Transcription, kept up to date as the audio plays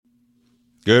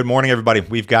Good morning, everybody.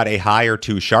 We've got a higher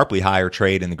to sharply higher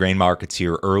trade in the grain markets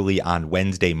here early on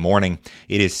Wednesday morning.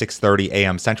 It is 6:30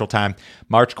 a.m. Central Time.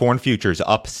 March corn futures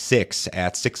up 6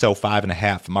 at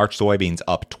 605.5. March soybeans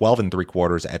up 12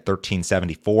 3/4 at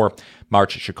 13.74.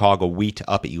 March Chicago wheat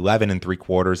up 11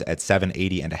 3/4 at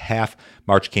 7.80.5.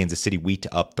 March Kansas City wheat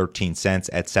up 13 cents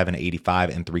at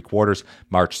 7.85 3/4.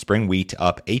 March spring wheat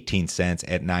up 18 cents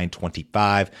at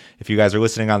 9.25. If you guys are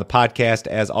listening on the podcast,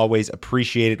 as always,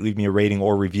 appreciate it. Leave me a rating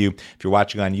or review. If you're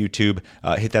watching on YouTube,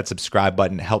 hit that subscribe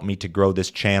button. Help me to grow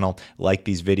this channel. Like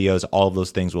these videos. All of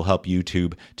those things will help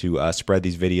YouTube to spread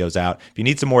these videos out. If you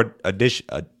need some more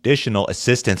additional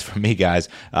assistance from me, guys,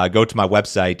 go to my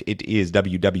website. It is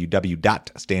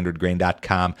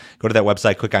www.standardgrain.com. Go to that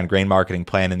website, click on Grain Marketing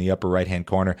Plan in the upper right-hand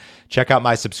corner. Check out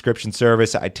my subscription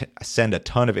service. I send a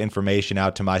ton of information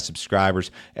out to my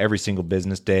subscribers every single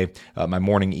business day. My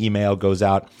morning email goes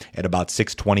out at about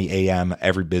 6:20 a.m.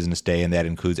 every business day, and that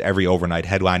includes every overnight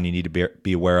headline you need to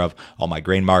be aware of, all my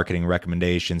grain marketing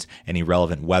recommendations, any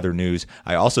relevant weather news.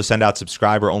 I also send out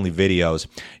subscriber-only videos.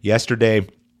 Yesterday,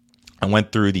 I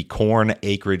went through the corn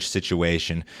acreage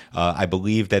situation. I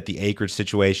believe that the acreage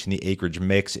situation, the acreage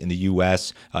mix in the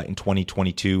U.S. In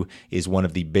 2022 is one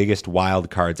of the biggest wild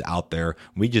cards out there.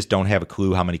 We just don't have a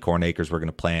clue how many corn acres we're going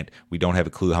to plant. We don't have a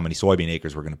clue how many soybean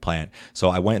acres we're going to plant. So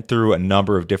I went through a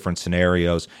number of different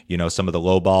scenarios, some of the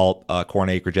lowball corn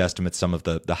acreage estimates, some of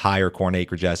the higher corn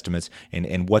acreage estimates,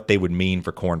 and what they would mean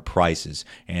for corn prices.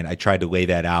 And I tried to lay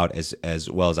that out as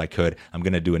well as I could. I'm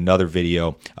going to do another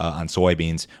video on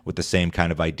soybeans with the same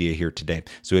kind of idea here today.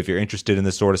 So if you're interested in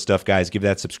this sort of stuff, guys, give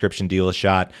that subscription deal a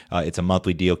shot. It's a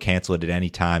monthly deal. Cancel it at any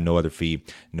time. No other fee,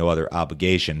 no other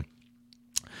obligation.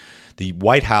 The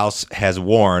White House has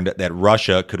warned that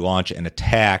Russia could launch an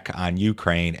attack on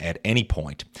Ukraine at any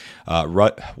point.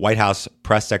 White House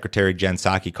Press Secretary Jen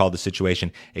Psaki called the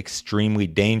situation extremely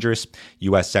dangerous.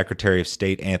 U.S. Secretary of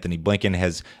State Anthony Blinken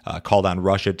has called on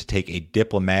Russia to take a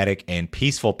diplomatic and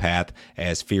peaceful path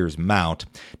as fears mount.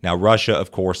 Now, Russia,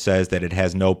 of course, says that it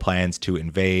has no plans to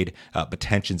invade, but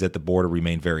tensions at the border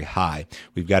remain very high.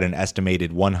 We've got an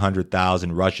estimated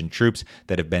 100,000 Russian troops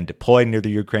that have been deployed near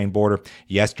the Ukraine border.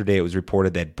 Yesterday, it was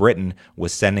reported that Britain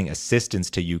was sending assistance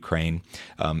to Ukraine.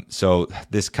 So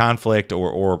this conflict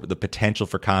or the potential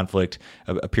for conflict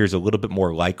appears a little bit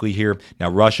more likely here. Now,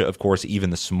 Russia, of course, even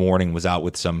this morning was out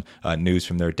with some news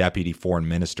from their deputy foreign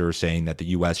minister saying that the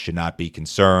U.S. should not be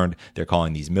concerned. They're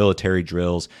calling these military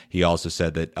drills. He also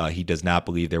said that he does not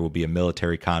believe there will be a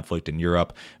military conflict in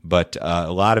Europe, but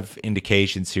a lot of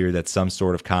indications here that some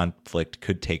sort of conflict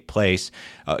could take place.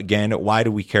 Again, why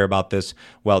do we care about this?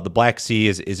 Well, the Black Sea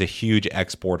is a huge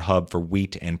export hub for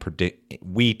wheat in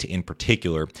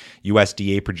particular.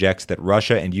 USDA projects that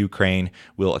Russia and Ukraine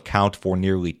will account for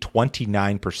nearly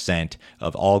 29%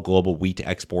 of all global wheat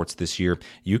exports this year.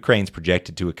 Ukraine's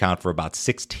projected to account for about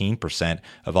 16%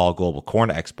 of all global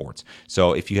corn exports.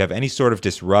 So if you have any sort of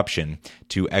disruption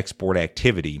to export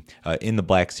activity in the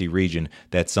Black Sea region,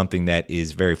 that's something that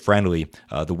is very friendly,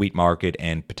 the wheat market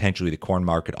and potentially the corn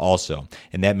market also.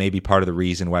 And that may be part of the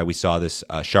reason why we saw this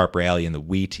sharp rally in the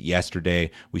wheat yesterday.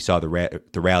 We saw the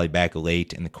rally back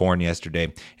late in the corn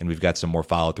yesterday, and we've got some more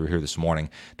follow through here this morning.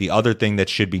 The other thing that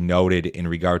should be noted in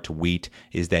regard to wheat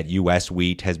is that U.S.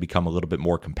 wheat has become a little bit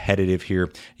more competitive here.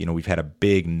 We've had a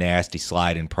big, nasty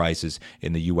slide in prices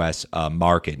in the U.S.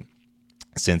 Market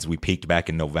since we peaked back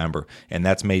in November, and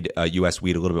that's made U.S.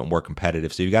 wheat a little bit more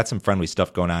competitive. So you've got some friendly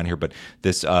stuff going on here, but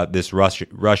this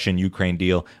Russian-Ukraine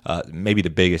deal may be the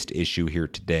biggest issue here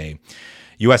today.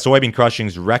 U.S. soybean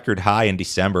crushing's record high in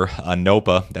December.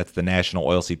 NOPA, that's the National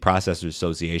Oilseed Processors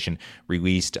Association,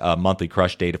 released monthly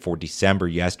crush data for December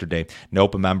yesterday.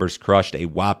 NOPA members crushed a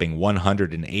whopping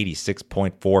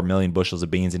 186.4 million bushels of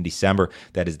beans in December.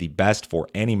 That is the best for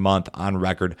any month on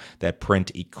record. That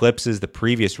print eclipses the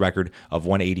previous record of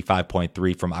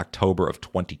 185.3 from October of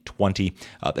 2020.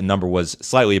 The number was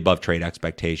slightly above trade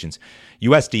expectations.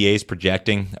 USDA is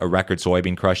projecting a record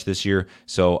soybean crush this year,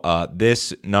 so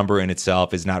this number in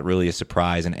itself is not really a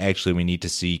surprise, and actually we need to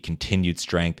see continued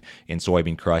strength in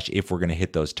soybean crush if we're going to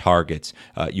hit those targets.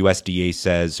 USDA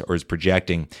says, or is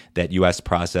projecting, that U.S.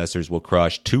 processors will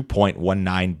crush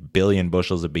 2.19 billion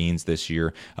bushels of beans this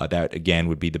year. That, again,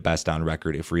 would be the best on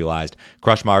record if realized.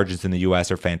 Crush margins in the U.S.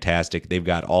 are fantastic. They've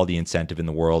got all the incentive in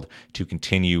the world to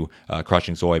continue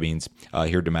crushing soybeans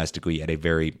here domestically at a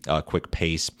very quick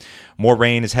pace. More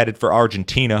rain is headed for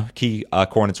Argentina. Key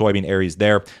corn and soybean areas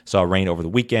there saw rain over the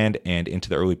weekend and into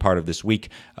the early part of this week.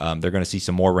 They're going to see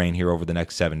some more rain here over the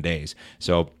next 7 days.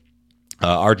 So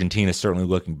Argentina is certainly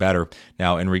looking better.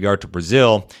 Now, in regard to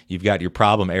Brazil, you've got your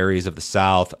problem areas of the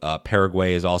south.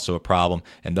 Paraguay is also a problem,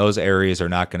 and those areas are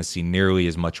not going to see nearly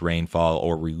as much rainfall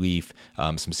or relief.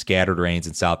 Some scattered rains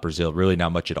in South Brazil, really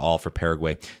not much at all for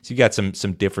Paraguay. So you got some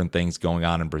different things going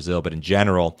on in Brazil, but in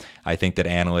general, I think that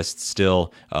analysts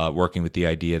still working with the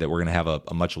idea that we're going to have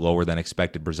a much lower than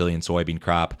expected Brazilian soybean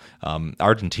crop.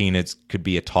 Argentina could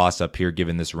be a toss-up here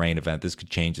given this rain event. This could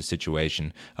change the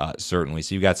situation, certainly.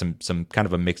 So you've got some kind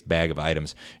of a mixed bag of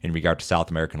items in regard to South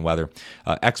American weather.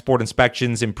 Export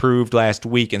inspections improved last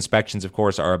week. Inspections, of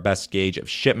course, are our best gauge of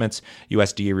shipments.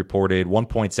 USDA reported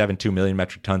 1.72 million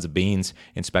metric tons of beans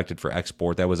inspected for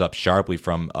export. That was up sharply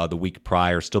from the week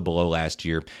prior, still below last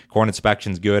year. Corn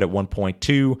inspections good at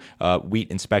 1.2.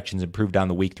 Wheat inspections improved down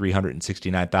the week,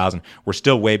 369,000. We're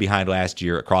still way behind last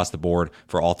year across the board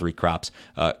for all three crops.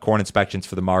 Corn inspections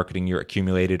for the marketing year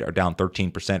accumulated are down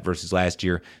 13% versus last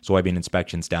year. Soybean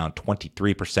inspections down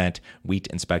 23%, wheat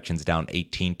inspections down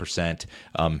 18%.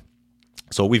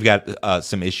 So we've got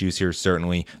some issues here,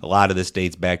 certainly. A lot of this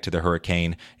dates back to the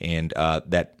hurricane, and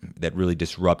that really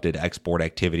disrupted export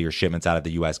activity or shipments out of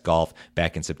the U.S. Gulf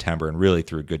back in September and really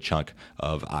through a good chunk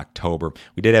of October.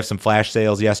 We did have some flash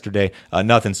sales yesterday.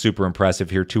 Nothing super impressive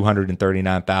here.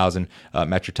 239,000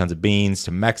 metric tons of beans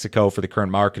to Mexico for the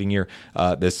current marketing year.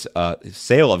 This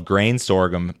sale of grain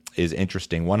sorghum is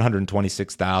interesting.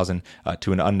 126,000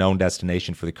 to an unknown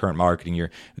destination for the current marketing year.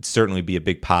 It'd certainly be a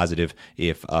big positive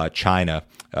if China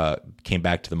came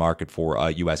back to the market for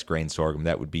U.S. grain sorghum.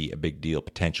 That would be a big deal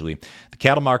potentially. The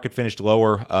cattle market finished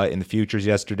lower in the futures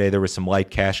yesterday. There was some light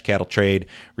cash cattle trade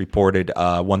reported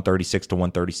 136 to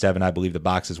 137. I believe the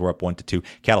boxes were up 1 to 2.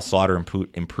 Cattle slaughter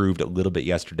improved a little bit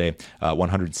yesterday,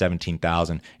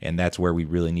 117,000, and that's where we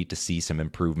really need to see some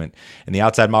improvement. In the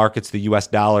outside markets, the U.S.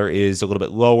 dollar is a little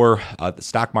bit lower. The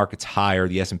stock market's higher.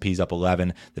 The S&P is up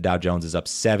 11. The Dow Jones is up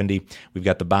 70. We've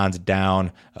got the bonds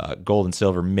down. Gold and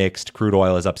silver mixed. Crude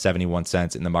oil is up 71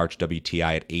 cents in the March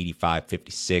WTI at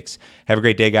 85.56. Have a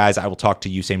great day, guys. I will talk to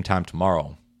you same time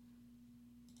tomorrow.